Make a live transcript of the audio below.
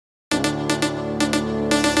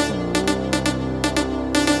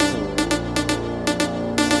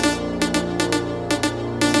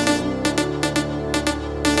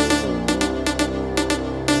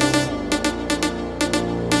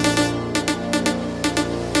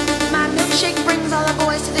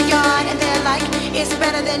boys to the yard and they're like, it's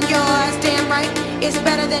better than yours. Damn right, it's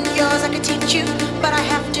better than yours. I could teach you, but I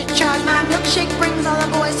have to charge. My milkshake brings all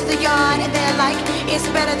the boys to the yard and they're like, it's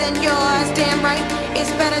better than yours. Damn right,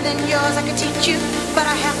 it's better than yours. I could teach you, but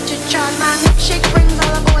I have to charge. My milkshake brings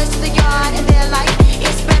all the boys to the yard and they're like,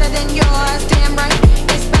 it's better than yours. Damn right,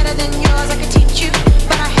 it's better than yours. I could teach you,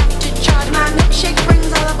 but I have to charge. My milkshake brings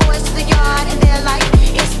all the boys to the yard and they're like,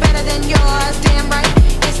 it's better than yours.